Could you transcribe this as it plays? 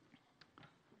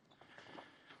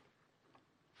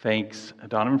Thanks,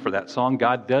 Donovan, for that song.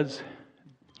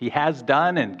 He has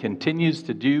done and continues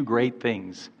to do great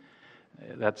things.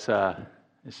 That's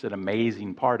it's an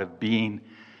amazing part of being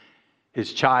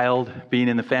His child, being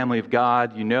in the family of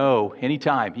God. You know,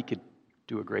 anytime He could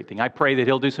do a great thing. I pray that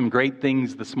He'll do some great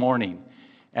things this morning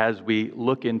as we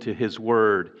look into His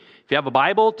Word. If you have a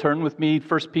Bible, turn with me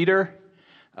 1 Peter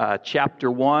chapter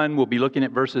 1. We'll be looking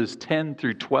at verses 10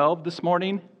 through 12 this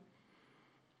morning.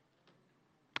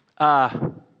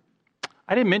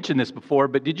 I didn't mention this before,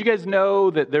 but did you guys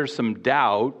know that there's some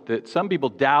doubt, that some people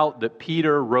doubt that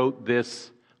Peter wrote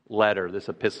this letter, this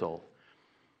epistle?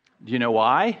 Do you know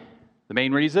why? The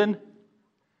main reason?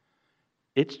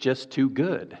 It's just too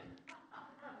good.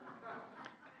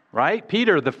 Right?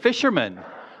 Peter, the fisherman.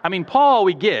 I mean, Paul,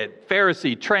 we get,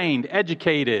 Pharisee, trained,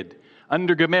 educated,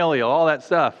 under Gamaliel, all that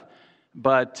stuff.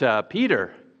 But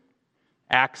Peter,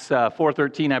 Acts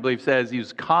 4:13, I believe, says he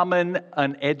was common,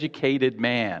 uneducated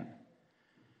man.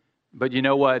 But you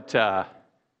know what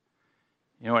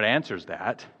answers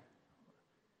that?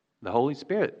 The Holy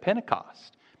Spirit,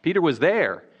 Pentecost. Peter was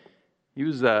there. He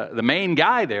was the main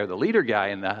guy there, the leader guy,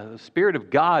 and the Spirit of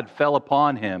God fell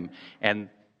upon him. And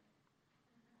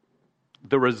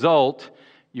the result,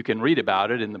 you can read about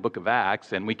it in the book of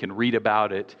Acts, and we can read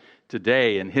about it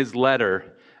today in his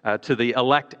letter to the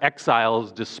elect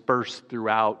exiles dispersed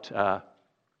throughout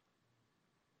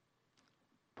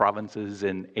provinces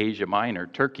in Asia Minor,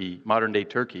 Turkey, modern-day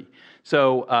Turkey.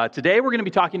 So today we're going to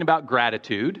be talking about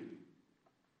gratitude.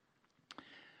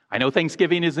 I know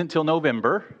Thanksgiving isn't till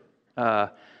November.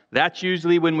 That's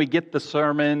usually when we get the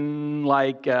sermon,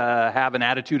 like have an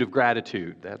attitude of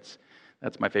gratitude. That's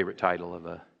my favorite title of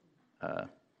a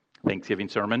Thanksgiving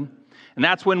sermon. And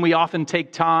that's when we often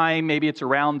take time, maybe it's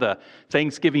around the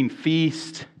Thanksgiving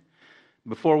feast,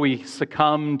 before we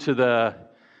succumb to the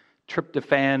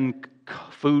tryptophan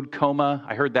food coma.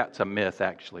 I heard that's a myth,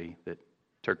 actually, that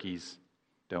turkeys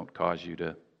don't cause you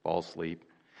to fall asleep.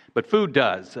 But food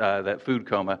does, that food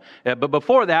coma. But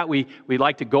before that, we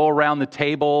like to go around the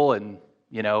table and,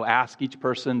 ask each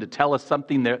person to tell us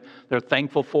something they're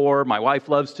thankful for. My wife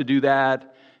loves to do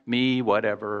that. Me,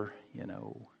 whatever,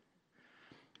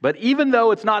 But even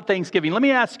though it's not Thanksgiving, let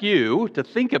me ask you to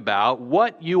think about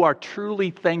what you are truly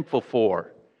thankful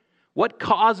for. What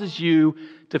causes you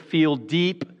to feel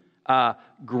deep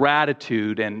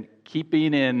gratitude? And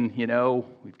keeping in,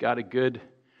 we've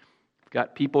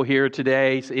got people here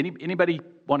today. So anybody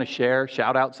want to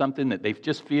shout out something that they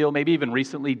just feel, maybe even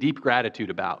recently, deep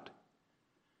gratitude about?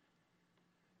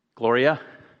 Gloria?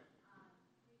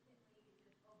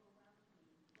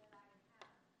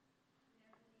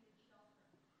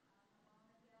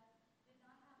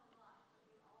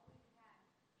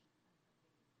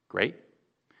 Great.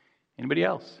 Anybody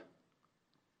else?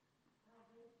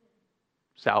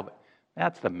 Salvation.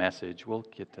 That's the message. We'll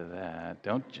get to that.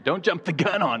 Don't jump the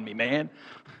gun on me, man.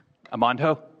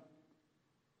 Amando?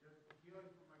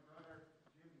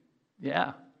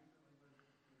 Yeah.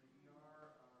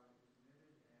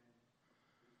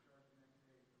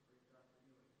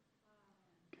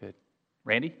 Good.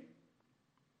 Randy?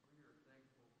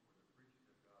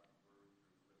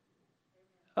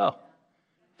 Oh,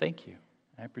 thank you.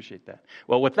 I appreciate that.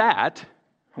 Well, with that,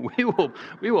 we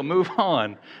will move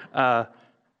on.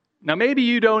 Now, maybe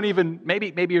you don't even,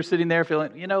 maybe you're sitting there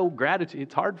feeling, gratitude,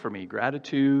 it's hard for me,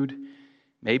 gratitude.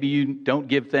 Maybe you don't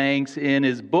give thanks. In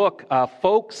his book,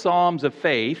 Folk Psalms of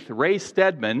Faith, Ray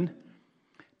Stedman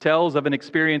tells of an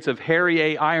experience of Harry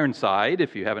A. Ironside.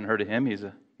 If you haven't heard of him, he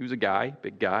was a guy,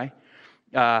 big guy.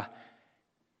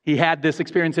 He had this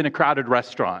experience in a crowded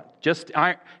restaurant. Just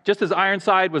as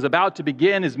Ironside was about to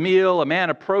begin his meal, a man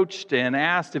approached and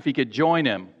asked if he could join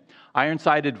him.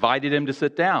 Ironside invited him to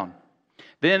sit down.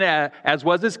 Then, as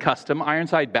was his custom,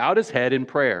 Ironside bowed his head in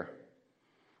prayer.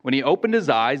 When he opened his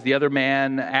eyes, the other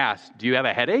man asked, "Do you have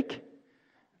a headache?"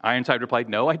 Ironside replied,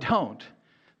 "No, I don't."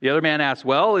 The other man asked,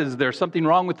 "Well, is there something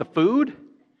wrong with the food?"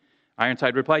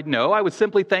 Ironside replied, "No, I was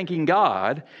simply thanking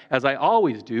God, as I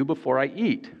always do before I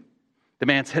eat." The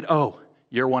man said, "Oh,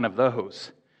 you're one of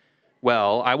those.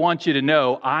 Well, I want you to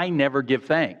know I never give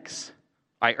thanks.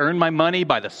 I earn my money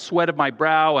by the sweat of my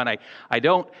brow, and I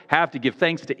don't have to give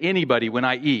thanks to anybody when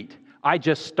I eat. I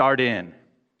just start in."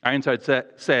 Ironside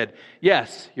said,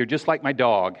 "Yes, you're just like my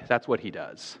dog. That's what he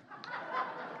does."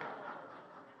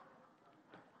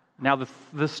 Now,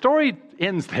 the story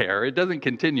ends there. It doesn't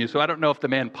continue, so I don't know if the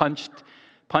man punched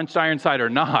Ironside or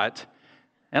not.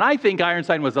 And I think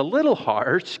Ironside was a little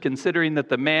harsh, considering that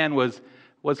the man was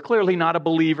clearly not a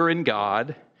believer in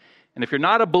God. And if you're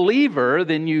not a believer,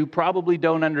 then you probably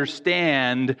don't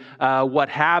understand what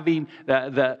having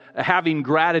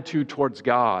gratitude towards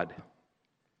God.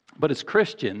 But as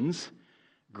Christians,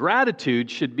 gratitude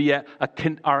should be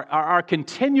our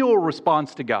continual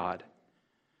response to God.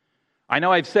 I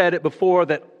know I've said it before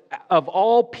that of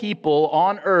all people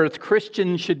on earth,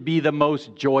 Christians should be the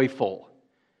most joyful.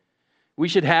 We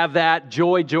should have that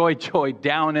joy, joy, joy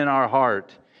down in our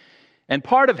heart. And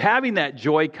part of having that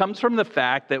joy comes from the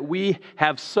fact that we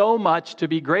have so much to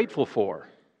be grateful for.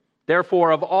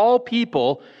 Therefore, of all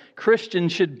people,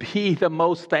 Christians should be the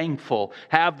most thankful,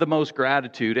 have the most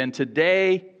gratitude. And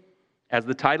today, as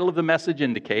the title of the message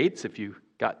indicates, if you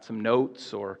got some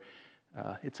notes or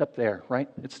it's up there, right?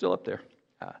 It's still up there.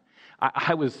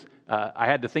 I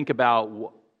had to think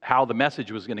about how the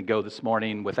message was going to go this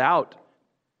morning without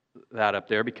that up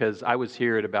there, because I was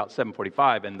here at about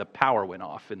 7:45 and the power went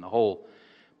off in the whole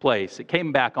place. It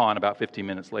came back on about 15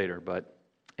 minutes later, but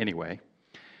anyway.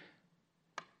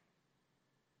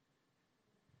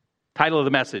 Title of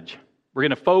the message. We're going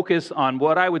to focus on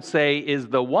what I would say is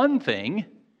the one thing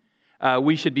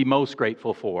we should be most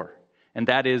grateful for, and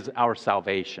that is our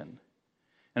salvation.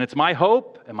 And it's my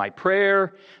hope and my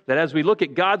prayer that as we look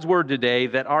at God's Word today,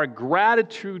 that our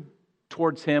gratitude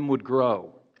towards Him would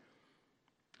grow.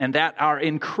 And that our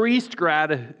increased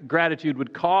gratitude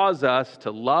would cause us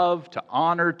to love, to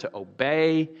honor, to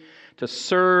obey, to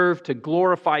serve, to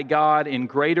glorify God in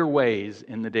greater ways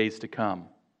in the days to come.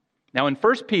 Now in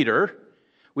 1 Peter,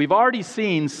 we've already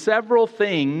seen several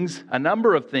things, a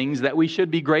number of things that we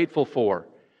should be grateful for.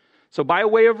 So by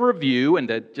way of review, and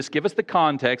to just give us the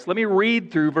context, let me read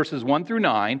through verses 1 through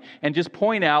 9 and just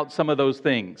point out some of those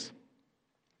things.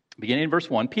 Beginning in verse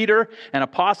 1, Peter, an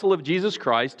apostle of Jesus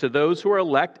Christ, to those who are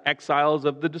elect exiles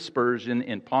of the dispersion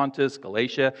in Pontus,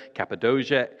 Galatia,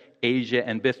 Cappadocia, Asia,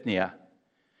 and Bithynia.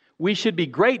 We should be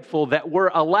grateful that we're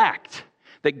elect,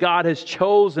 that God has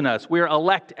chosen us. We're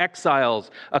elect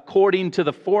exiles according to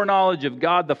the foreknowledge of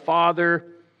God the Father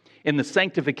in the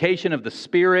sanctification of the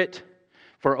Spirit,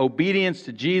 for obedience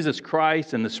to Jesus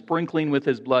Christ and the sprinkling with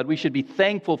His blood. We should be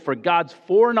thankful for God's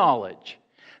foreknowledge,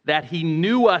 that He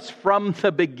knew us from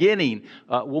the beginning.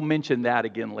 We'll mention that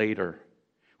again later.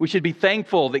 We should be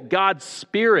thankful that God's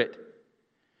Spirit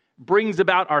brings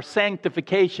about our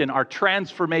sanctification, our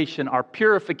transformation, our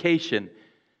purification,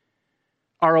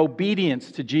 our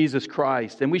obedience to Jesus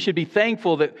Christ. And we should be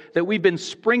thankful that we've been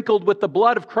sprinkled with the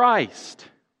blood of Christ,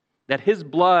 that His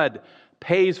blood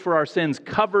pays for our sins,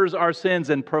 covers our sins,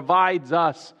 and provides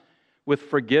us with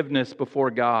forgiveness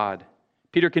before God.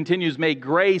 Peter continues, may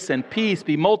grace and peace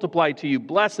be multiplied to you.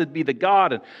 Blessed be the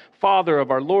God and Father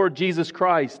of our Lord Jesus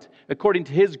Christ. According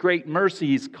to His great mercy,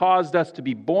 He's caused us to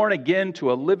be born again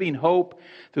to a living hope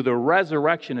through the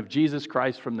resurrection of Jesus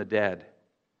Christ from the dead.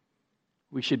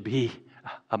 We should be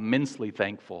immensely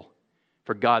thankful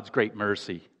for God's great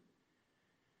mercy.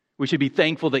 We should be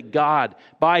thankful that God,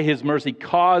 by His mercy,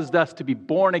 caused us to be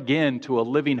born again to a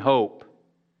living hope.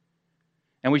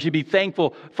 And we should be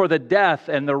thankful for the death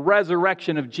and the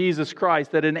resurrection of Jesus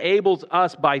Christ that enables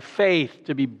us by faith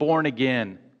to be born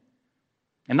again.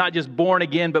 And not just born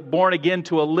again, but born again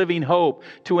to a living hope,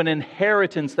 to an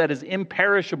inheritance that is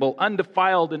imperishable,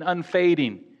 undefiled, and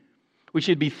unfading. We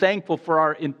should be thankful for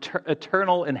our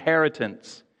eternal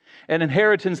inheritance, an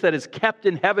inheritance that is kept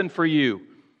in heaven for you,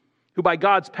 who by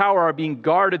God's power are being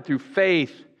guarded through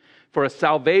faith for a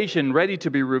salvation ready to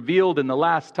be revealed in the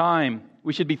last time.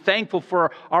 We should be thankful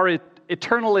for our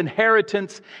eternal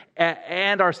inheritance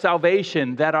and our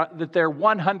salvation, that they're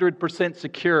 100%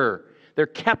 secure. They're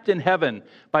kept in heaven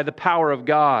by the power of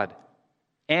God.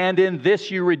 And in this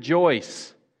you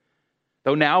rejoice.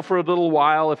 Though now for a little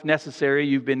while, if necessary,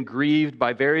 you've been grieved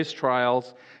by various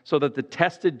trials, so that the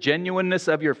tested genuineness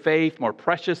of your faith, more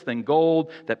precious than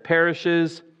gold that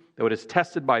perishes, though it is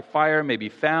tested by fire, may be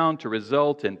found to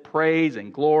result in praise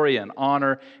and glory and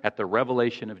honor at the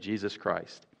revelation of Jesus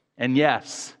Christ. And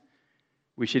yes,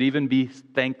 we should even be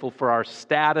thankful for our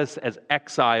status as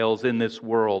exiles in this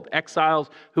world,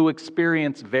 exiles who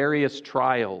experience various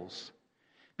trials.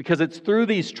 Because it's through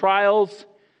these trials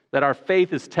that our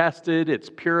faith is tested, it's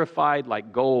purified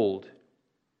like gold,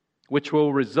 which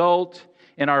will result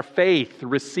in our faith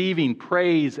receiving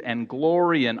praise and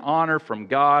glory and honor from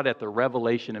God at the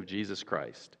revelation of Jesus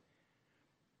Christ.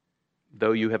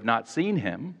 Though you have not seen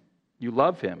Him, you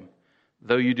love Him.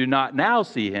 Though you do not now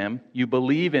see Him, you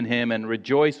believe in Him and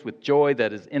rejoice with joy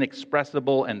that is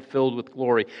inexpressible and filled with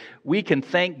glory. We can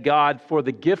thank God for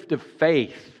the gift of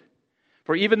faith.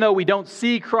 For even though we don't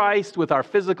see Christ with our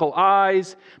physical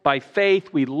eyes, by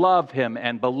faith we love Him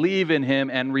and believe in Him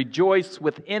and rejoice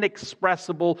with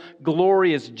inexpressible,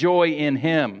 glorious joy in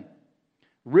Him.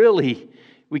 Really,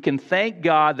 we can thank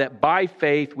God that by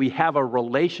faith we have a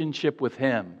relationship with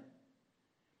Him.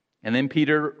 And then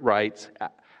Peter writes,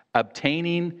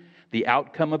 obtaining the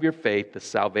outcome of your faith, the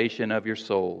salvation of your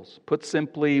souls. Put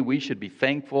simply, we should be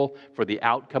thankful for the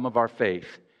outcome of our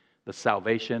faith, the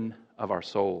salvation of our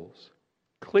souls.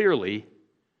 Clearly,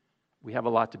 we have a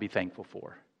lot to be thankful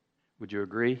for. Would you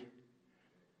agree?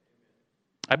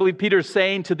 I believe Peter's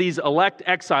saying to these elect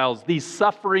exiles, these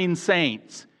suffering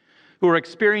saints who are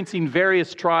experiencing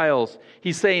various trials,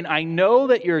 he's saying, I know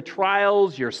that your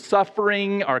trials, your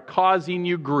suffering are causing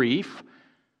you grief.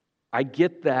 I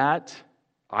get that.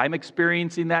 I'm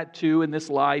experiencing that too in this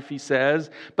life, he says.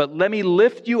 But let me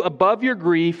lift you above your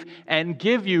grief and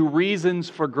give you reasons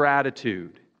for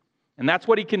gratitude. And that's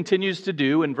what he continues to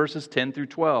do in verses 10 through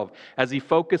 12 as he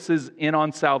focuses in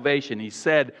on salvation. He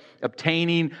said,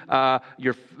 obtaining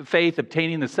your faith,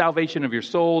 obtaining the salvation of your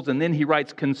souls. And then he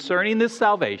writes, concerning this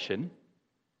salvation,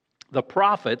 the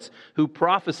prophets who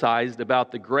prophesied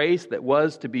about the grace that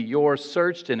was to be yours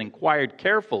searched and inquired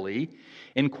carefully,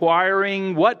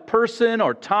 inquiring what person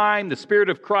or time the Spirit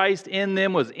of Christ in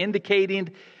them was indicating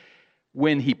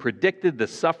when he predicted the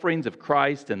sufferings of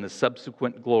Christ and the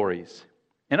subsequent glories.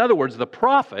 In other words, the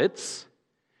prophets,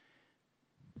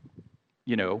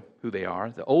 you know who they are,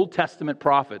 the Old Testament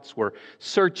prophets were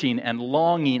searching and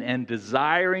longing and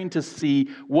desiring to see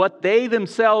what they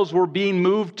themselves were being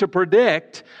moved to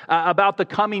predict about the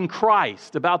coming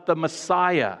Christ, about the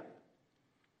Messiah.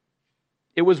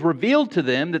 It was revealed to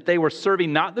them that they were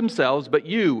serving not themselves, but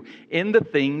you in the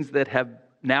things that have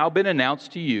now been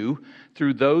announced to you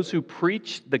through those who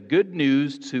preach the good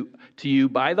news to you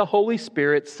by the Holy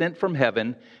Spirit sent from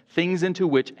heaven, things into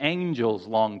which angels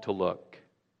long to look.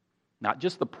 Not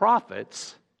just the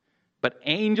prophets, but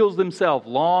angels themselves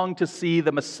long to see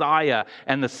the Messiah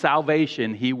and the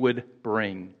salvation he would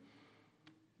bring. Do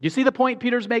you see the point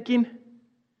Peter's making?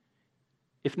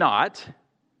 If not,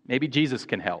 maybe Jesus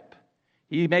can help.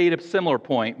 He made a similar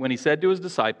point when he said to his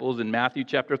disciples in Matthew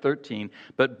chapter 13,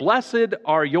 but blessed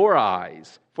are your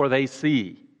eyes, for they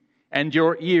see, and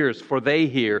your ears, for they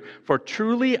hear. For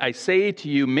truly I say to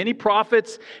you, many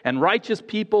prophets and righteous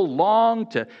people long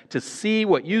to see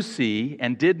what you see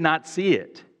and did not see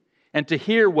it, and to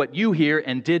hear what you hear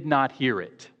and did not hear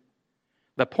it.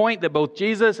 The point that both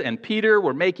Jesus and Peter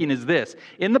were making is this.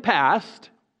 In the past,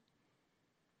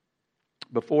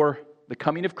 before the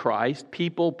coming of Christ,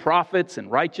 people, prophets, and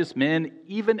righteous men,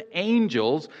 even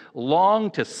angels,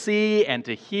 long to see and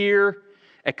to hear,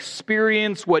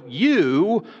 experience what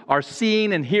you are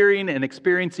seeing and hearing and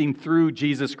experiencing through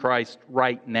Jesus Christ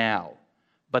right now.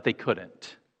 But they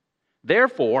couldn't.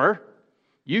 Therefore,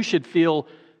 you should feel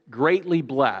greatly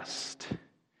blessed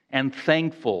and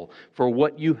thankful for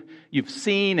what you've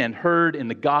seen and heard in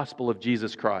the gospel of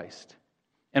Jesus Christ,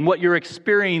 and what you're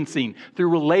experiencing through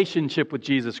relationship with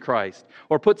Jesus Christ.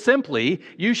 Or put simply,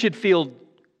 you should feel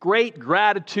great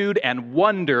gratitude and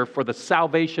wonder for the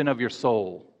salvation of your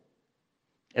soul.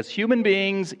 As human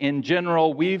beings in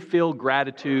general, we feel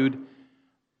gratitude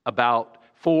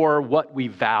for what we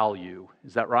value.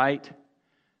 Is that right?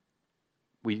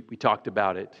 We talked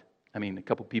about it. I mean, a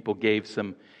couple people gave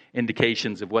some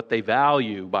indications of what they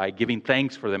value by giving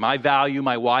thanks for them. I value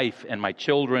my wife and my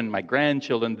children, my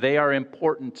grandchildren. They are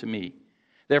important to me.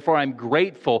 Therefore, I'm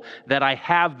grateful that I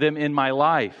have them in my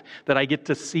life, that I get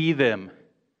to see them.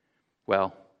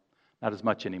 Well, not as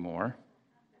much anymore.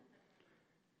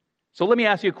 So let me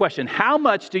ask you a question. How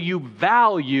much do you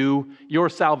value your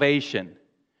salvation?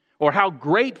 Or how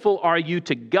grateful are you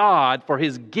to God for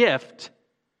His gift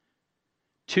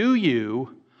to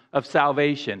you of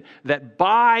salvation, that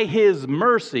by His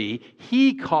mercy,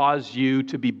 He caused you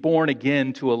to be born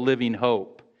again to a living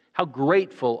hope? How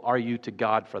grateful are you to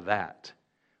God for that?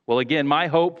 Well, again, my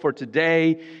hope for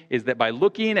today is that by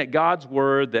looking at God's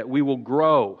Word, that we will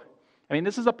grow. I mean,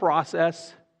 this is a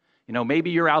process. You know, maybe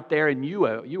you're out there and you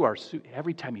are,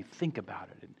 every time you think about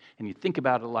it, and you think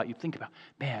about it a lot, you think about,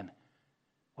 man,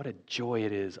 what a joy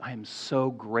it is. I am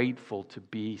so grateful to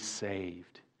be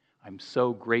saved. I'm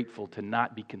so grateful to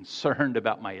not be concerned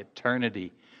about my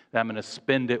eternity, that I'm going to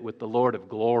spend it with the Lord of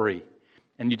glory.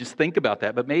 And you just think about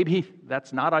that, but maybe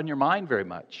that's not on your mind very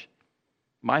much.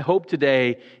 My hope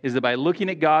today is that by looking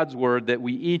at God's Word, that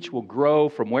we each will grow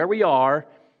from where we are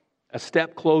a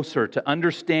step closer to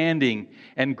understanding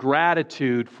and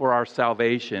gratitude for our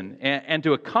salvation. And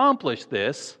to accomplish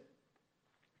this,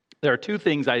 there are two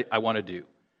things I want to do.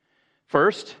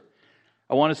 First,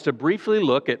 I want us to briefly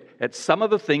look at some of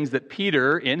the things that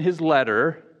Peter, in his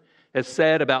letter, has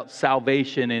said about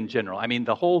salvation in general. I mean,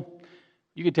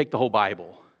 you could take the whole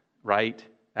Bible, right?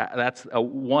 That's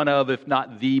one of, if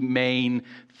not the main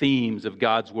themes of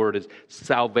God's Word is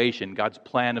salvation, God's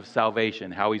plan of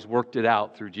salvation, how He's worked it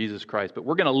out through Jesus Christ. But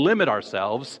we're going to limit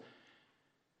ourselves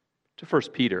to 1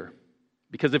 Peter.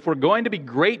 Because if we're going to be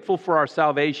grateful for our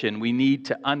salvation, we need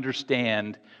to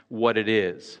understand what it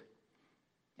is.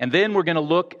 And then we're going to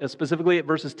look specifically at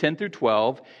verses 10 through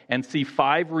 12 and see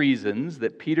 5 reasons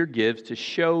that Peter gives to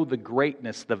show the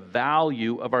greatness, the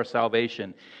value of our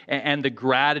salvation, and the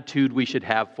gratitude we should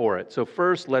have for it. So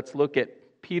first, let's look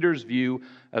at Peter's view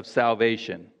of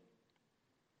salvation.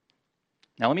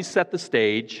 Now let me set the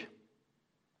stage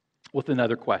with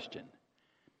another question.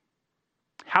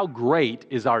 How great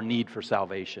is our need for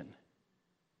salvation?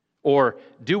 Or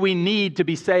do we need to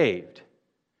be saved?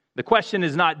 The question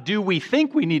is not, do we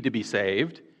think we need to be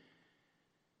saved?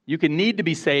 You can need to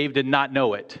be saved and not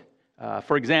know it.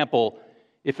 For example,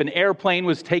 if an airplane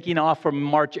was taking off from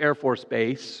March Air Force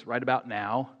Base right about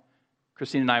now,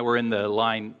 Christine and I were in the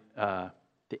line to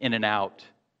In-N-Out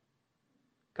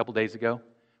a couple days ago.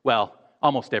 Well,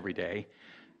 almost every day,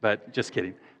 but just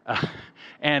kidding.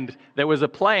 And there was a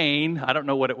plane, I don't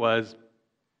know what it was.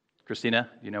 Christina,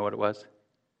 do you know what it was?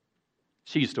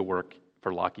 She used to work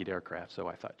for Lockheed Aircraft, so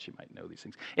I thought she might know these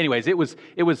things. Anyways, it was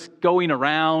going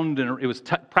around, and it was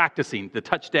practicing the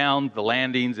touchdowns, the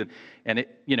landings, and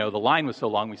it, the line was so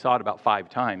long, we saw it about 5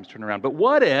 times turn around. But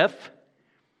what if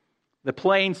the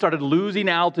plane started losing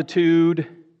altitude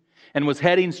and was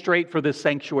heading straight for this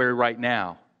sanctuary right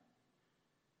now?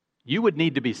 You would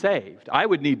need to be saved. I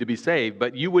would need to be saved,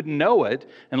 but you wouldn't know it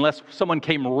unless someone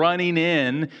came running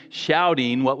in,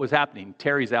 shouting what was happening.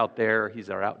 Terry's out there. He's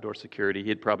our outdoor security.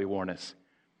 He'd probably warn us.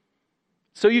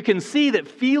 So you can see that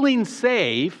feeling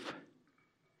safe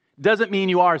doesn't mean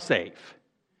you are safe.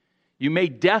 You may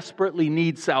desperately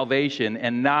need salvation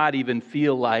and not even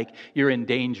feel like you're in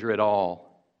danger at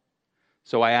all.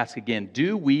 So I ask again,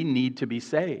 do we need to be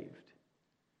saved?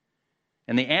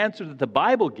 And the answer that the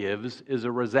Bible gives is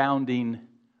a resounding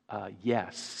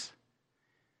yes.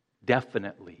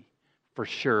 Definitely. For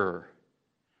sure.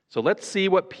 So let's see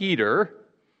what Peter,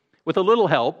 with a little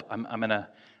help, I'm going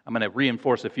to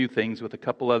reinforce a few things with a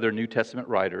couple other New Testament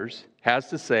writers, has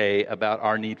to say about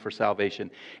our need for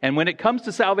salvation. And when it comes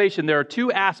to salvation, there are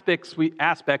 2 aspects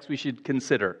we should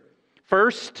consider.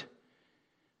 First,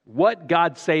 what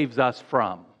God saves us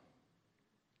from.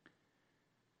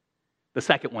 The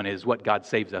second one is what God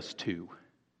saves us to.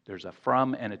 There's a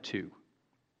from and a to.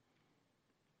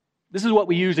 This is what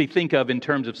we usually think of in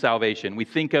terms of salvation. We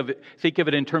think of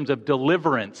it in terms of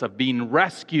deliverance, of being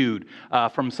rescued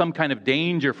from some kind of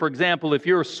danger. For example, if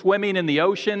you're swimming in the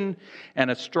ocean and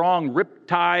a strong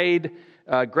riptide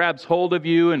grabs hold of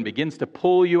you and begins to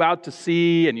pull you out to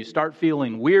sea, and you start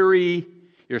feeling weary,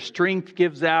 your strength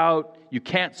gives out, you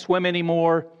can't swim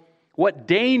anymore. What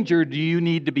danger do you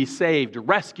need to be saved,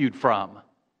 rescued from?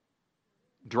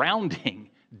 Drowning,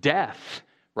 death,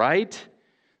 right?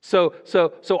 So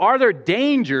are there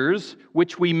dangers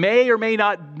which we may or may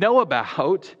not know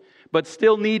about, but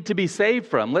still need to be saved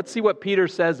from? Let's see what Peter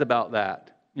says about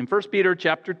that. In 1 Peter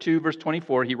chapter 2, verse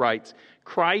 24, he writes,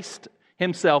 Christ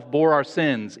himself bore our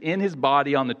sins in his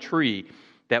body on the tree,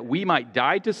 that we might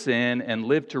die to sin and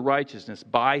live to righteousness.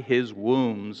 By his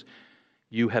wounds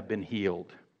you have been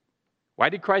healed. Why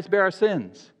did Christ bear our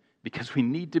sins? Because we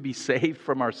need to be saved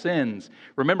from our sins.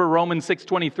 Remember Romans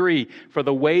 6:23, for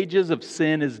the wages of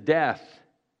sin is death.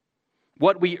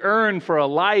 What we earn for a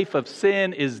life of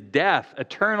sin is death,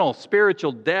 eternal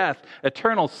spiritual death,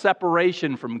 eternal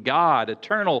separation from God,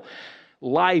 eternal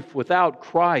life without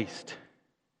Christ.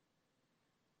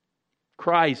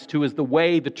 Christ, who is the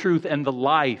way, the truth, and the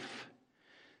life.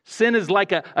 Sin is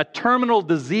like a terminal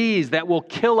disease that will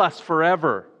kill us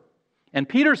forever. And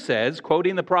Peter says,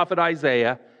 quoting the prophet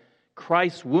Isaiah,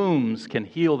 Christ's wounds can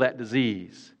heal that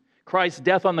disease. Christ's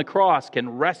death on the cross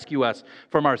can rescue us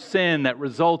from our sin that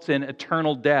results in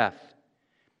eternal death.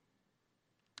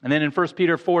 And then in 1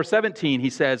 Peter 4:17, he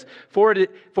says, For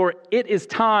it is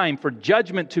time for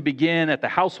judgment to begin at the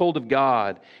household of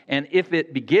God. And if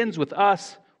it begins with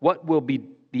us, what will be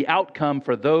the outcome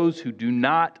for those who do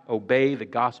not obey the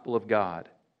gospel of God?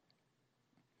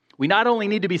 We not only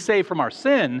need to be saved from our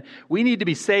sin, we need to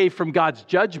be saved from God's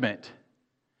judgment.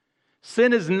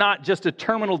 Sin is not just a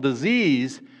terminal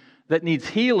disease that needs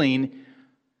healing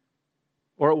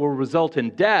or it will result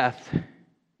in death.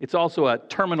 It's also a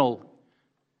terminal,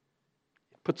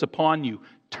 it puts upon you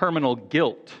terminal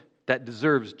guilt that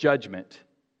deserves judgment.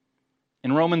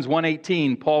 In Romans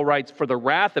 1:18, Paul writes, For the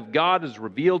wrath of God is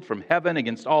revealed from heaven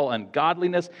against all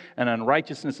ungodliness and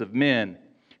unrighteousness of men,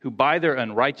 who by their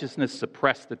unrighteousness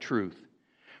suppress the truth.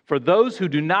 For those who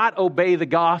do not obey the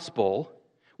gospel,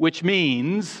 which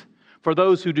means for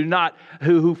those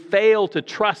who fail to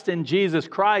trust in Jesus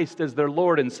Christ as their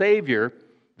Lord and Savior,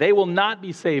 they will not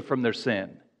be saved from their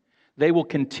sin. They will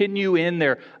continue in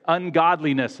their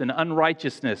ungodliness and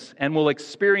unrighteousness and will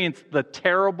experience the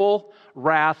terrible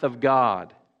wrath of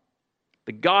God.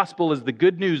 The gospel is the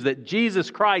good news that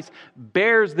Jesus Christ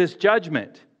bears this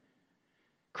judgment.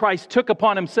 Christ took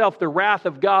upon himself the wrath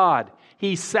of God.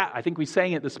 I think we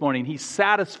sang it this morning. He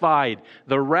satisfied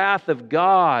the wrath of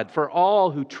God for all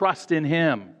who trust in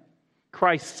him.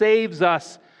 Christ saves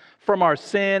us from our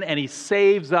sin, and he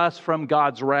saves us from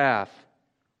God's wrath.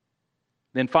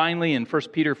 Then finally, in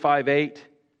 1 Peter 5:8,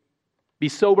 be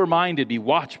sober-minded, be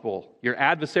watchful. Your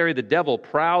adversary, the devil,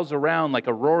 prowls around like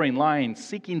a roaring lion,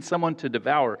 seeking someone to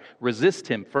devour. Resist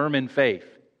him, firm in faith.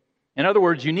 In other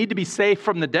words, you need to be safe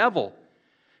from the devil,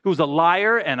 who's a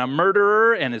liar and a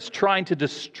murderer and is trying to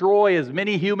destroy as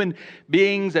many human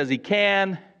beings as he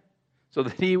can so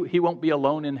that he won't be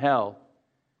alone in hell.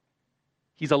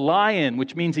 He's a lion,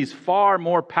 which means he's far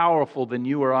more powerful than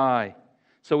you or I.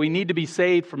 So we need to be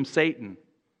saved from Satan.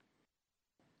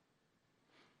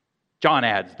 John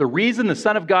adds, the reason the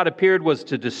Son of God appeared was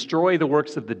to destroy the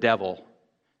works of the devil.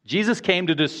 Jesus came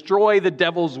to destroy the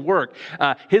devil's work,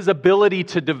 his ability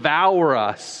to devour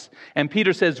us. And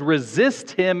Peter says,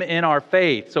 resist him in our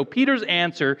faith. So Peter's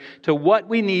answer to what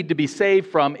we need to be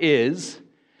saved from is,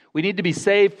 we need to be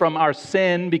saved from our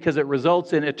sin because it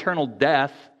results in eternal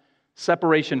death,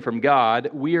 separation from God.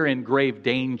 We are in grave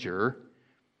danger.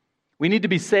 We need to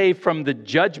be saved from the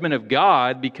judgment of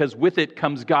God because with it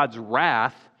comes God's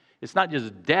wrath. It's not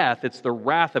just death, it's the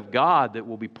wrath of God that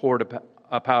will be poured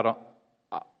out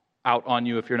on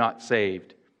you if you're not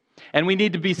saved. And we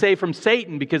need to be saved from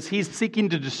Satan because he's seeking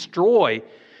to destroy,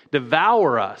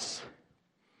 devour us.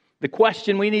 The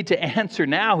question we need to answer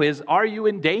now is, are you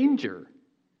in danger?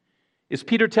 Is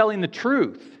Peter telling the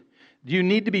truth? Do you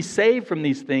need to be saved from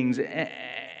these things?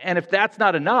 And if that's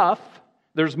not enough,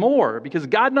 there's more. Because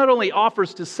God not only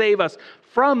offers to save us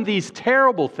from these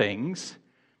terrible things,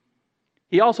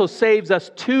 he also saves us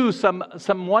to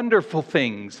some wonderful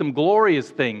things, some glorious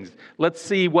things. Let's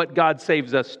see what God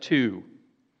saves us to.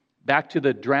 Back to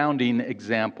the drowning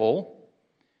example.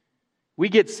 We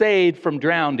get saved from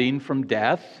drowning, from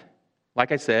death.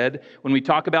 Like I said, when we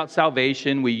talk about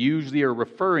salvation, we usually are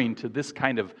referring to this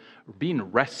kind of being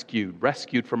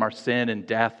rescued from our sin and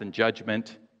death and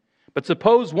judgment. But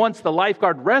suppose once the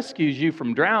lifeguard rescues you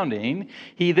from drowning,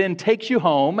 he then takes you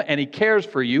home and he cares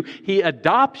for you, he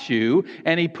adopts you,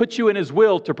 and he puts you in his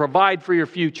will to provide for your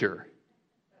future.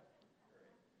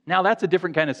 Now that's a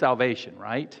different kind of salvation,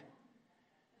 right?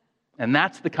 And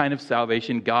that's the kind of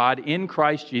salvation God in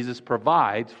Christ Jesus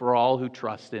provides for all who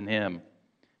trust in him.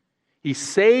 He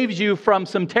saves you from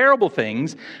some terrible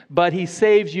things, but he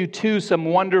saves you to some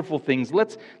wonderful things.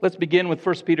 Let's begin with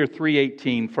 1 Peter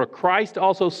 3:18. For Christ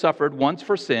also suffered once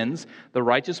for sins, the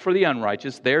righteous for the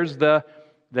unrighteous. There's the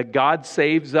God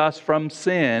saves us from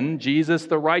sin. Jesus,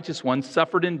 the righteous one,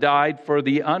 suffered and died for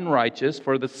the unrighteous,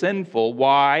 for the sinful.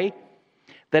 Why?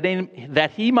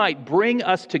 That he might bring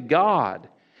us to God,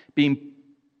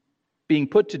 being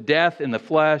put to death in the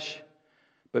flesh,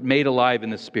 but made alive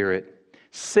in the Spirit.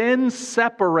 Sin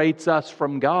separates us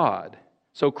from God.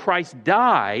 So Christ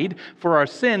died for our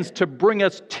sins to bring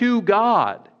us to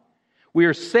God. We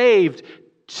are saved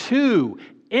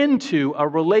into a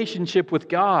relationship with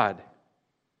God.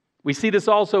 We see this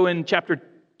also in chapter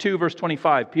 2, verse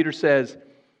 25. Peter says,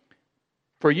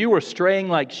 for you were straying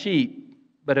like sheep,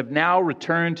 but have now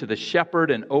returned to the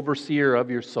shepherd and overseer of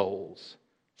your souls.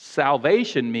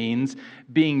 Salvation means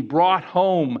being brought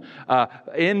home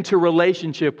into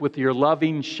relationship with your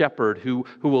loving shepherd who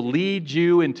will lead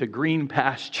you into green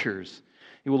pastures.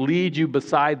 He will lead you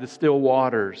beside the still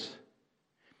waters.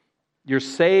 You're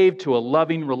saved to a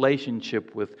loving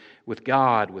relationship with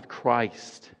God, with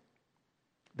Christ.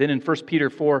 Then in 1 Peter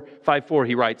 5:4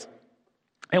 he writes,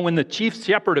 and when the chief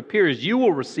shepherd appears, you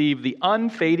will receive the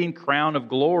unfading crown of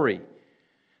glory.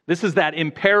 This is that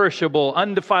imperishable,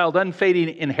 undefiled,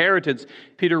 unfading inheritance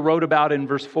Peter wrote about in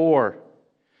verse 4.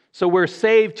 So we're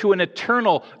saved to an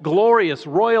eternal, glorious,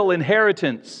 royal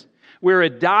inheritance. We're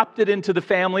adopted into the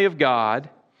family of God.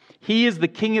 He is the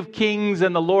King of kings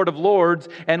and the Lord of lords,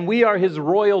 and we are his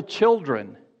royal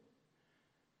children.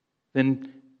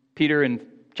 Then Peter in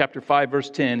chapter 5, verse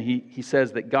 10, he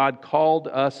says that God called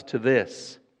us to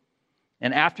this.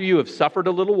 And after you have suffered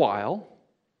a little while,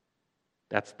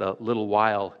 that's the little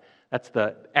while, that's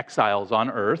the exiles on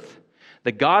earth.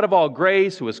 The God of all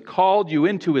grace, who has called you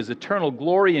into his eternal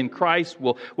glory in Christ,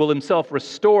 will himself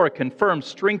restore, confirm,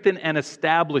 strengthen, and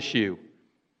establish you.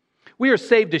 We are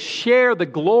saved to share the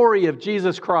glory of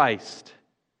Jesus Christ.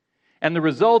 And the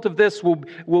result of this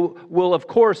will of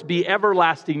course, be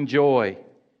everlasting joy.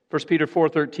 1 Peter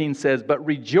 4:13 says, "But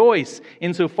rejoice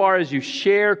insofar as you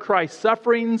share Christ's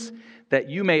sufferings, that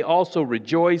you may also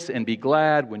rejoice and be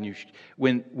glad when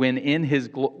his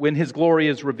glory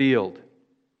is revealed."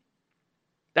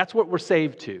 That's what we're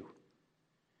saved to.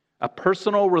 A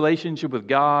personal relationship with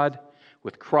God,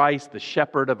 with Christ, the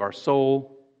shepherd of our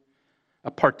soul.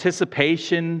 A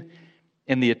participation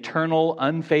in the eternal,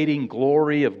 unfading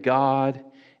glory of God,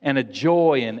 and a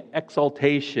joy and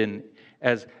exaltation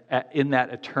in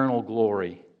that eternal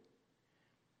glory.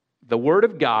 The Word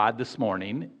of God this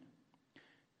morning,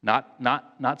 not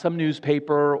some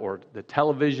newspaper or the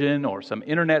television or some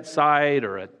internet site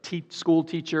or a school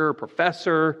teacher or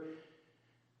professor,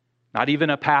 not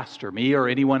even a pastor, me or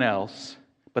anyone else,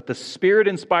 but the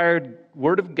Spirit-inspired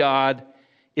Word of God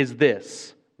is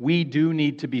this: we do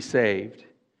need to be saved.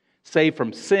 Saved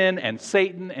from sin and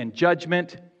Satan and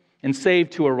judgment, and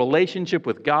saved to a relationship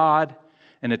with God,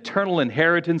 an eternal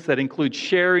inheritance that includes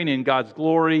sharing in God's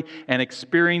glory and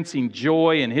experiencing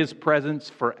joy in His presence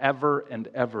forever and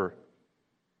ever.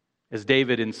 As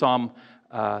David in Psalm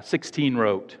 16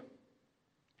 wrote,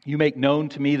 "You make known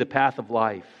to me the path of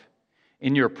life.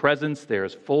 In your presence there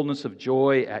is fullness of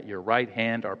joy. At your right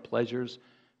hand are pleasures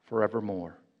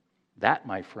forevermore." That,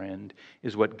 my friend,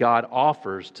 is what God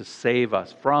offers to save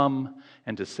us from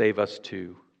and to save us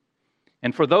to.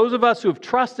 And for those of us who have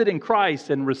trusted in Christ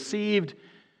and received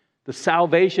the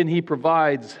salvation He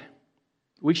provides,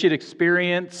 we should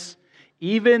experience,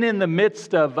 even in the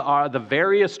midst of the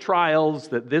various trials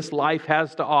that this life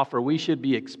has to offer, we should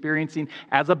be experiencing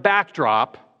as a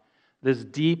backdrop this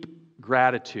deep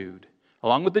gratitude.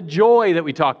 Along with the joy that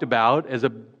we talked about,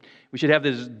 we should have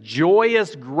this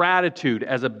joyous gratitude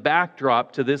as a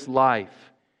backdrop to this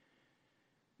life.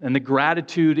 And the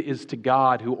gratitude is to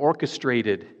God who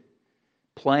orchestrated,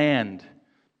 planned,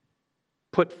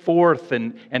 put forth,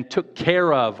 and took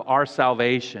care of our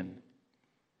salvation.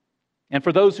 And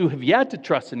for those who have yet to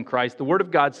trust in Christ, the Word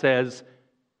of God says,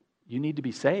 you need to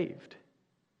be saved.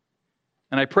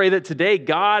 And I pray that today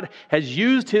God has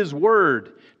used His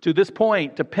Word to this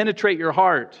point to penetrate your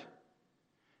heart,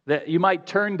 that you might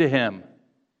turn to Him,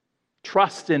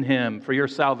 trust in Him for your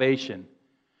salvation,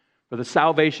 for the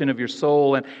salvation of your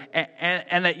soul,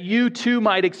 and that you too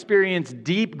might experience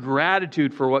deep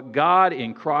gratitude for what God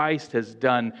in Christ has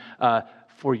done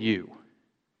for you,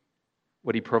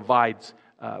 what He provides,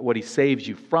 what He saves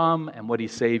you from, and what He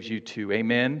saves you to.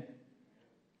 Amen?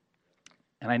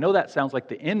 And I know that sounds like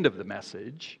the end of the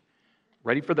message.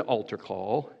 Ready for the altar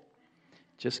call.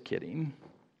 Just kidding.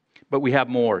 But we have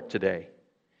more today.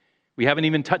 We haven't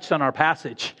even touched on our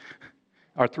passage,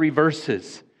 our 3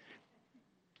 verses.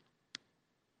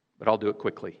 But I'll do it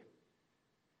quickly.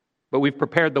 But we've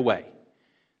prepared the way.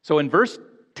 So in verse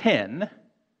 10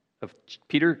 of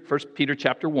 1 Peter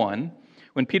chapter 1,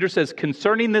 when Peter says,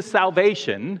 concerning this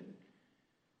salvation,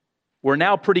 we're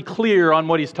now pretty clear on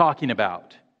what he's talking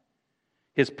about.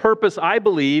 His purpose, I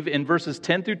believe, in verses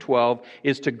 10 through 12,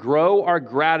 is to grow our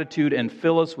gratitude and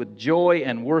fill us with joy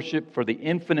and worship for the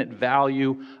infinite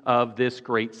value of this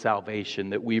great salvation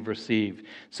that we've received.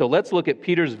 So let's look at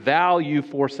Peter's value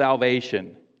for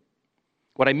salvation.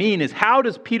 What I mean is, how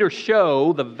does Peter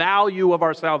show the value of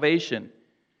our salvation?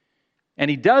 And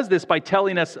he does this by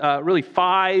telling us really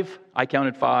 5, I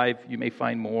counted 5, you may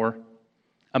find more,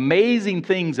 amazing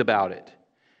things about it.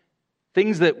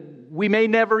 Things that we may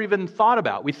never even thought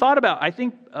about. We thought about, I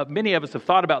think many of us have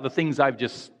thought about the things I've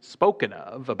just spoken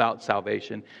of about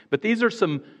salvation, but these are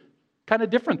some kind of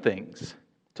different things.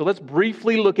 So let's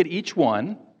briefly look at each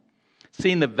one,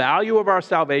 seeing the value of our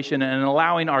salvation and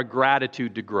allowing our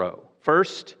gratitude to grow.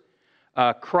 First,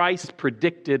 Christ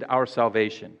predicted our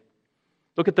salvation.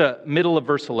 Look at the middle of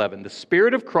verse 11. The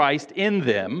Spirit of Christ in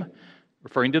them,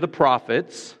 referring to the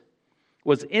prophets,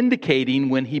 was indicating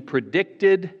when He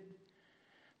predicted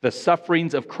the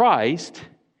sufferings of Christ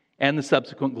and the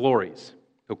subsequent glories.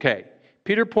 Okay,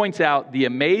 Peter points out the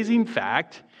amazing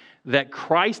fact that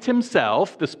Christ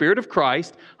Himself, the Spirit of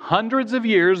Christ, hundreds of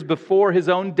years before His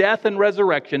own death and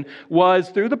resurrection, was,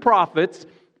 through the prophets,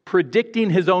 predicting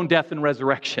His own death and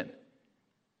resurrection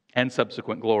and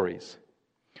subsequent glories.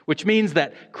 Which means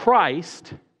that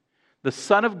Christ, the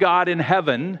Son of God in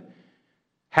heaven,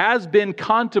 has been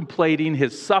contemplating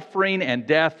His suffering and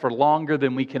death for longer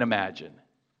than we can imagine.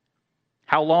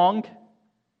 How long?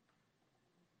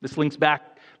 This links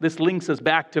us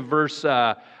back to verse 2,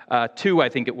 I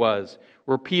think it was,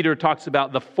 where Peter talks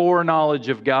about the foreknowledge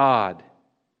of God.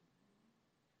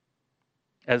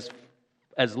 As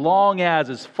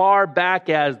far back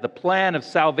as the plan of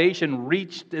salvation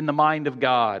reached in the mind of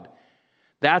God.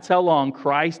 That's how long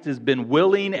Christ has been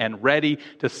willing and ready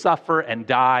to suffer and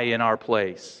die in our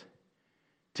place.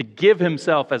 to give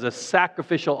himself as a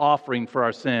sacrificial offering for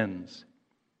our sins.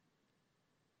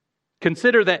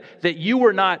 Consider that you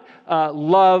were not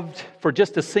loved for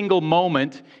just a single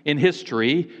moment in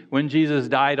history when Jesus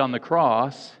died on the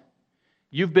cross.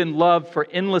 You've been loved for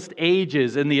endless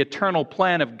ages in the eternal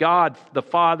plan of God, the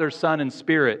Father, Son, and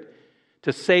Spirit,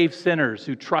 to save sinners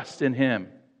who trust in Him.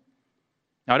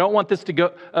 Now, I don't want this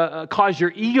to cause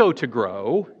your ego to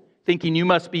grow, thinking you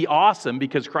must be awesome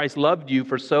because Christ loved you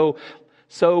for so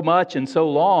much and so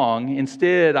long.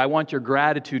 Instead, I want your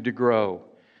gratitude to grow,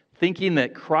 thinking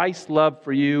that Christ's love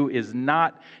for you is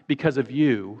not because of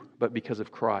you, but because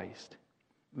of Christ.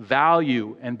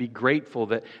 Value and be grateful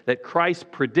that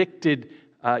Christ predicted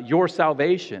your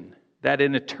salvation, that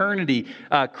in eternity,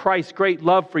 Christ's great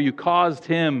love for you caused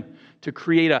Him to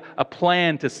create a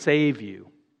plan to save you.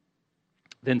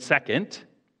 Then second,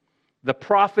 the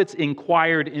prophets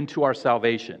inquired into our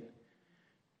salvation.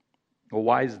 Well,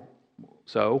 why is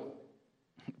so?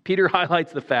 Peter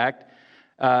highlights the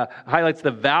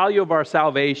value of our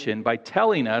salvation by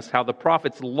telling us how the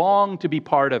prophets longed to be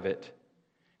part of it,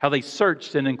 how they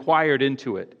searched and inquired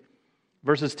into it.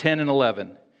 Verses 10 and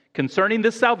 11. Concerning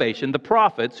this salvation, the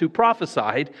prophets who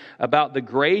prophesied about the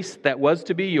grace that was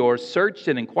to be yours searched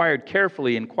and inquired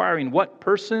carefully, inquiring what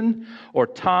person or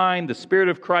time the Spirit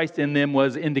of Christ in them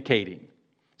was indicating.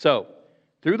 So,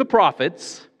 through the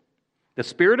prophets, the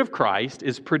Spirit of Christ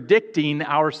is predicting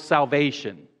our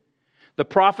salvation. The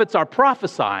prophets are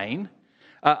prophesying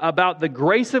about the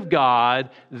grace of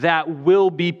God that will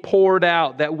be poured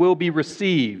out, that will be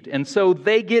received. And so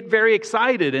they get very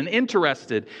excited and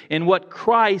interested in what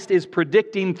Christ is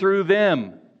predicting through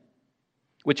them,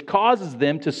 which causes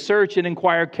them to search and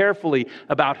inquire carefully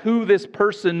about who this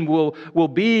person will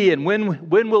be and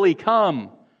when will he come.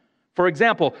 For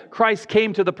example, Christ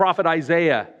came to the prophet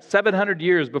Isaiah 700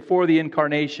 years before the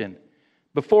incarnation,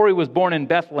 before he was born in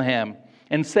Bethlehem,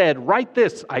 and said, "Write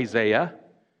this, Isaiah,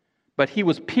 but he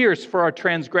was pierced for our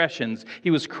transgressions,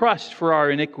 he was crushed for our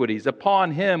iniquities.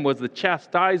 Upon him was the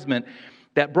chastisement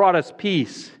that brought us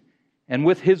peace, and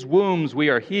with his wounds we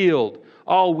are healed.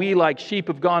 All we like sheep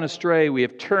have gone astray, we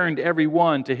have turned every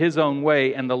one to his own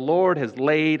way, and the Lord has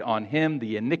laid on him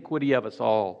the iniquity of us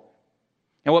all."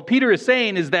 And what Peter is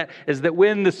saying is that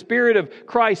when the Spirit of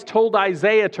Christ told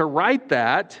Isaiah to write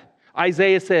that,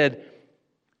 Isaiah said,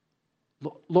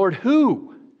 "Lord,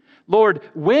 who? Lord,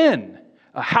 when?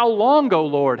 How long, O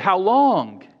Lord? How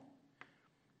long?"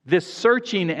 This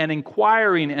searching and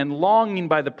inquiring and longing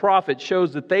by the prophet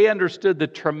shows that they understood the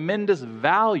tremendous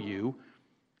value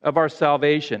of our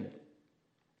salvation.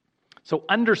 So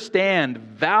understand,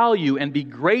 value, and be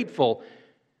grateful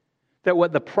that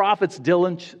what the prophets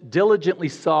diligently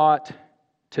sought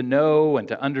to know and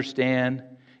to understand,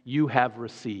 you have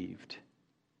received.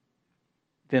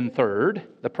 Then third,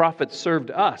 the prophets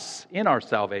served us in our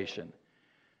salvation.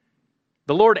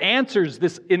 The Lord answers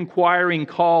this inquiring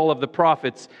call of the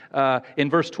prophets. In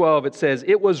verse 12 it says,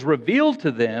 "It was revealed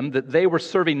to them that they were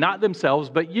serving not themselves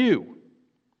but you."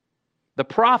 The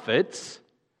prophets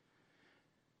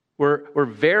were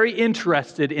very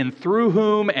interested in through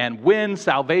whom and when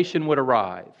salvation would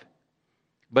arrive.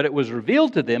 But it was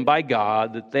revealed to them by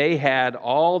God that they had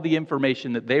all the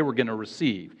information that they were going to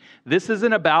receive. This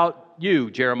isn't about you,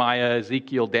 Jeremiah,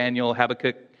 Ezekiel, Daniel,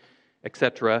 Habakkuk,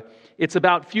 etc. It's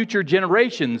about future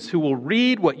generations who will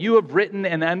read what you have written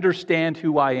and understand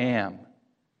who I am.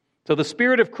 So the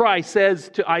Spirit of Christ says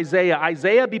to Isaiah,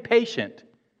 "Isaiah, be patient.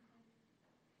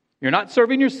 You're not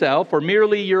serving yourself or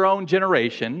merely your own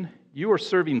generation. You are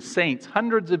serving saints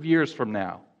hundreds of years from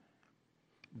now.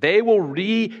 They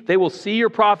will see your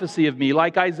prophecy of me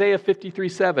like Isaiah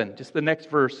 53:7, just the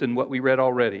next verse in what we read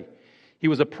already. He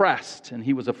was oppressed and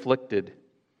he was afflicted,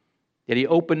 yet he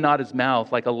opened not his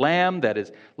mouth, like a lamb that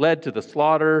is led to the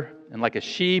slaughter, and like a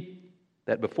sheep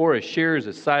that before his shearers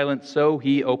is silent, so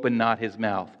he opened not his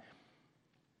mouth."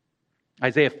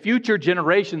 Isaiah, future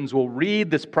generations will read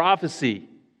this prophecy,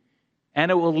 and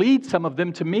it will lead some of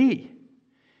them to me,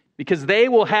 because they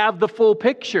will have the full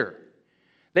picture.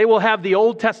 They will have the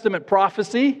Old Testament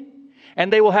prophecy,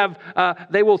 and they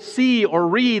will see or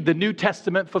read the New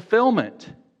Testament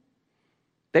fulfillment.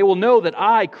 They will know that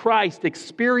I, Christ,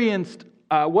 experienced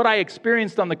what I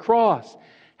experienced on the cross,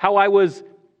 how I was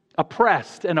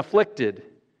oppressed and afflicted,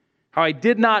 how I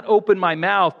did not open my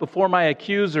mouth before my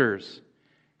accusers,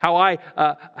 how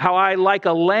I like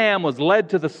a lamb was led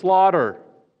to the slaughter.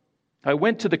 I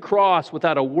went to the cross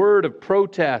without a word of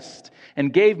protest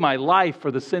and gave my life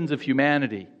for the sins of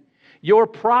humanity. Your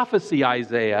prophecy,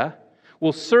 Isaiah,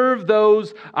 will serve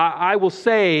those I will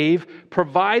save,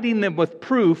 providing them with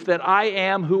proof that I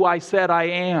am who I said I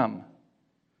am.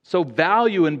 So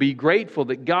value and be grateful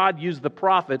that God used the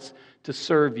prophets to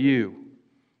serve you,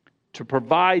 to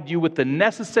provide you with the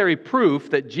necessary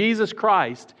proof that Jesus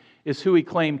Christ is who He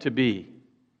claimed to be.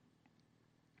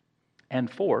 And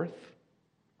fourth,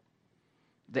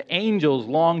 the angels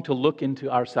long to look into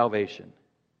our salvation.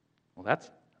 Well, that's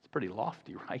pretty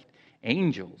lofty, right?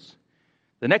 Angels.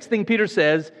 The next thing Peter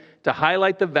says, to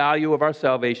highlight the value of our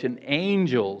salvation,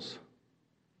 angels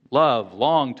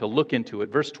long to look into it.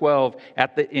 Verse 12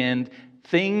 at the end,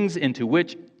 things into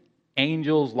which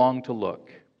angels long to look.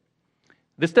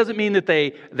 This doesn't mean that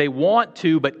they want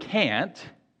to but can't.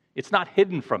 It's not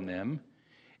hidden from them.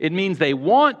 It means they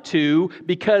want to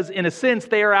because, in a sense,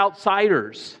 they are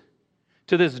outsiders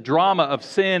to this drama of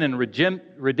sin and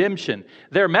redemption.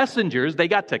 They're messengers. They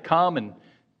got to come and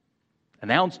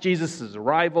announce Jesus'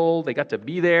 arrival. They got to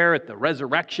be there at the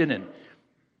resurrection and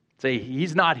say,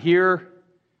 He's not here.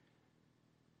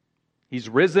 He's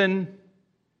risen.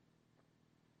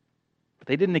 But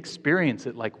they didn't experience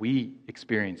it like we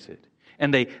experience it.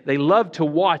 And they love to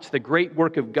watch the great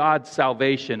work of God's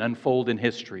salvation unfold in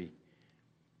history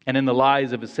and in the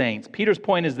lives of His saints. Peter's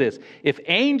point is this: if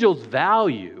angels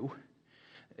value,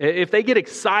 if they get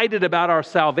excited about our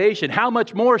salvation, how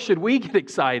much more should we get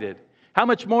excited? How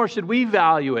much more should we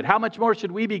value it? How much more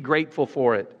should we be grateful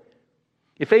for it?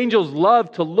 If angels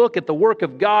love to look at the work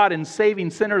of God in saving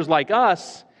sinners like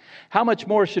us, how much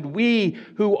more should we,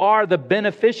 who are the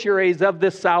beneficiaries of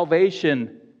this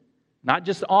salvation, not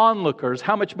just onlookers,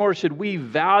 how much more should we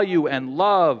value and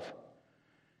love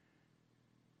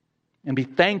and be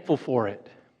thankful for it?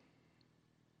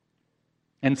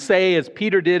 And say, as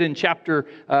Peter did in chapter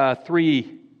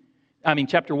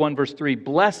 1, verse 3,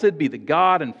 "Blessed be the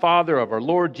God and Father of our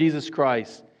Lord Jesus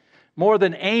Christ. More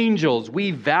than angels,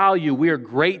 we are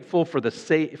grateful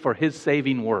for His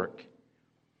saving work."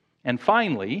 And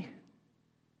finally,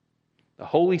 the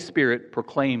Holy Spirit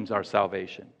proclaims our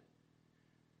salvation.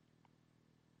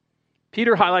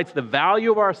 Peter highlights the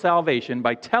value of our salvation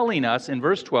by telling us in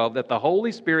verse 12 that the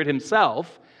Holy Spirit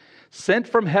Himself, sent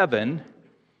from heaven,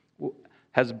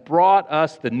 has brought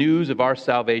us the news of our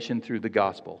salvation through the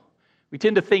gospel. We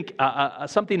tend to think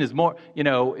something is more,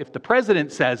 if the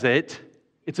president says it,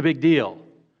 it's a big deal.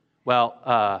 Well,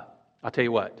 I'll tell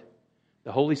you what.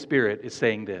 The Holy Spirit is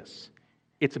saying this.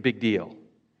 It's a big deal.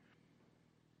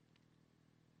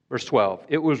 Verse 12,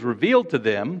 "It was revealed to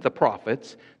them, the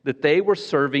prophets, that they were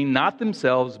serving not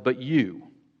themselves but you,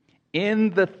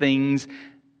 in the things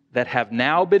that have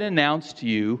now been announced to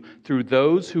you through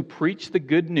those who preach the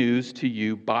good news to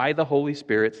you by the Holy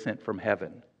Spirit sent from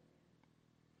heaven."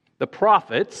 The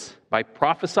prophets, by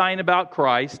prophesying about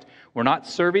Christ, were not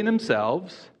serving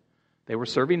themselves. They were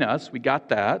serving us. We got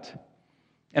that.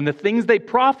 And the things they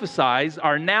prophesied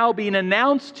are now being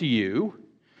announced to you,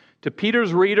 to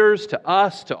Peter's readers, to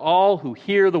us, to all who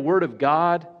hear the word of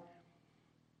God.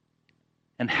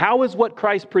 And how is what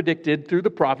Christ predicted through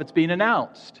the prophets being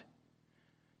announced?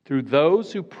 Through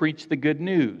those who preach the good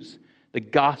news, the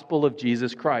gospel of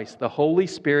Jesus Christ, the Holy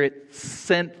Spirit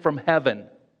sent from heaven.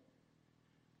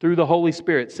 Through the Holy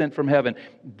Spirit sent from heaven.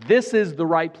 This is the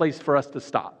right place for us to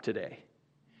stop today,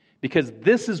 because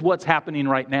this is what's happening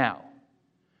right now.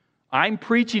 I'm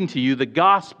preaching to you the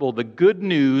gospel, the good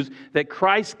news that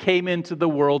Christ came into the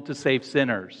world to save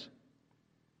sinners.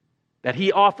 That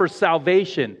He offers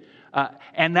salvation,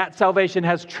 and that salvation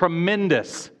has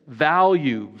tremendous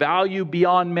value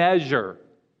beyond measure.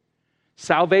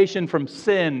 Salvation from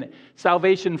sin,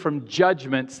 salvation from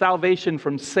judgment, salvation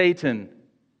from Satan.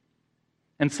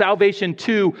 And salvation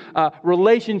to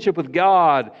relationship with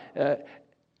God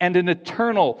and an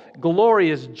eternal,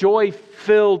 glorious,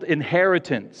 joy-filled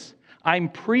inheritance. I'm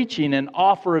preaching an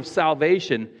offer of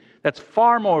salvation that's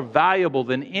far more valuable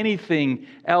than anything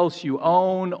else you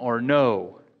own or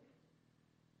know.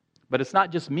 But it's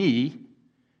not just me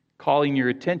calling your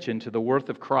attention to the worth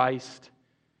of Christ,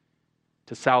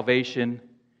 to salvation.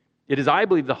 It is, I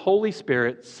believe, the Holy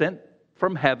Spirit sent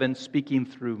from heaven speaking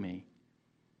through me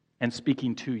and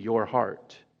speaking to your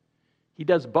heart. He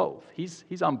does both.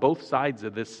 He's on both sides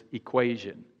of this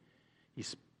equation.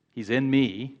 He's in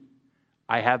me.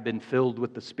 I have been filled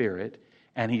with the Spirit,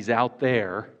 and He's out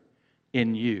there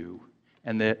in you,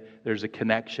 and that there's a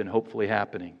connection hopefully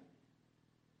happening.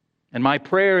 And my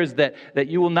prayer is that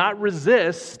you will not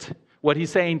resist what He's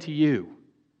saying to you.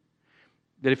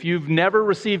 That if you've never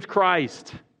received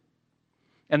Christ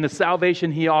and the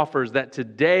salvation He offers, that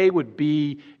today would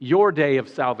be your day of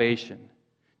salvation.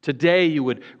 Today you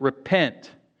would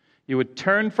repent. You would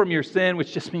turn from your sin,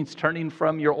 which just means turning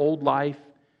from your old life,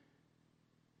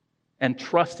 and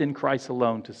trust in Christ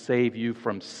alone to save you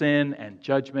from sin and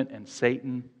judgment and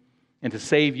Satan, and to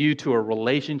save you to a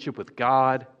relationship with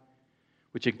God,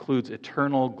 which includes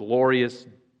eternal, glorious,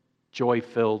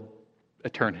 joy-filled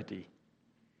eternity.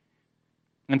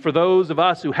 And for those of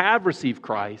us who have received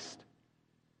Christ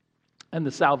and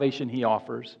the salvation He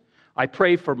offers, I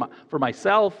pray for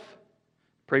myself,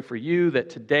 pray for you that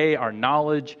today our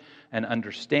knowledge and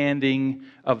understanding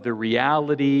of the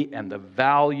reality and the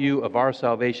value of our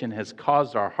salvation has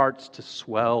caused our hearts to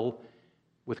swell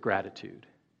with gratitude.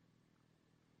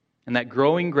 And that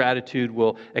growing gratitude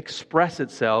will express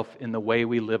itself in the way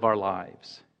we live our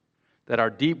lives. That our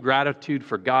deep gratitude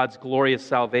for God's glorious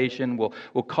salvation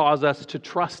will cause us to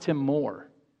trust Him more,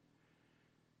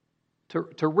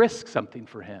 to risk something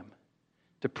for Him,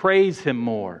 to praise Him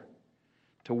more,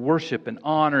 to worship and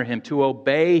honor Him, to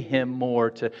obey Him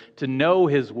more, to know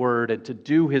His Word and to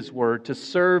do His Word, to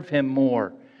serve Him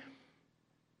more,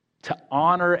 to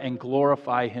honor and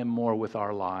glorify Him more with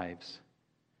our lives.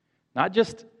 Not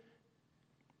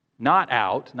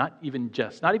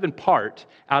even part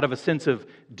out of a sense of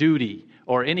duty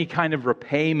or any kind of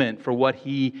repayment for what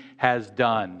He has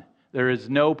done. There is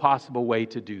no possible way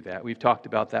to do that. We've talked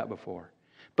about that before.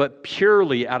 But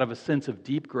purely out of a sense of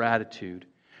deep gratitude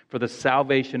for the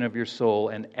salvation of your soul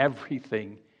and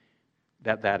everything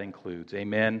that includes.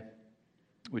 Amen.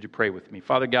 Would you pray with me?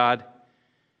 Father God,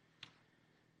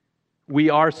 we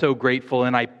are so grateful,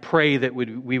 and I pray that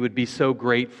we would be so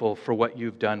grateful for what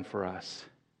You've done for us,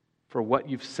 for what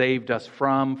You've saved us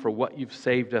from, for what You've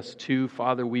saved us to.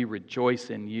 Father, we rejoice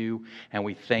in You, and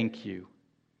we thank You.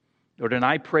 Lord, and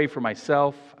I pray for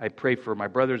myself. I pray for my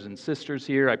brothers and sisters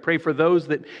here. I pray for those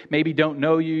that maybe don't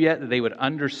know You yet, that they would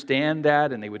understand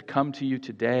that and they would come to You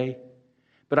today.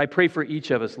 But I pray for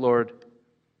each of us, Lord,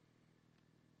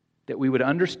 that we would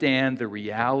understand the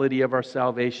reality of our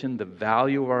salvation, the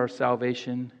value of our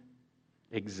salvation,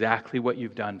 exactly what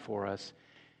You've done for us.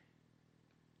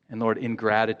 And Lord, in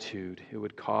gratitude, it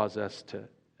would cause us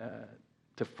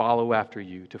to follow after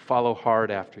You, to follow hard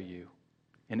after You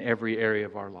in every area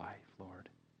of our life, Lord.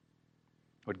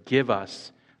 Lord, give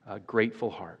us grateful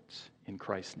hearts in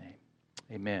Christ's name.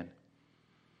 Amen.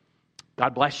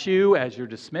 God bless you as you're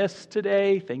dismissed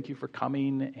today. Thank you for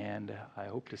coming, and I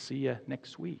hope to see you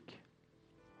next week.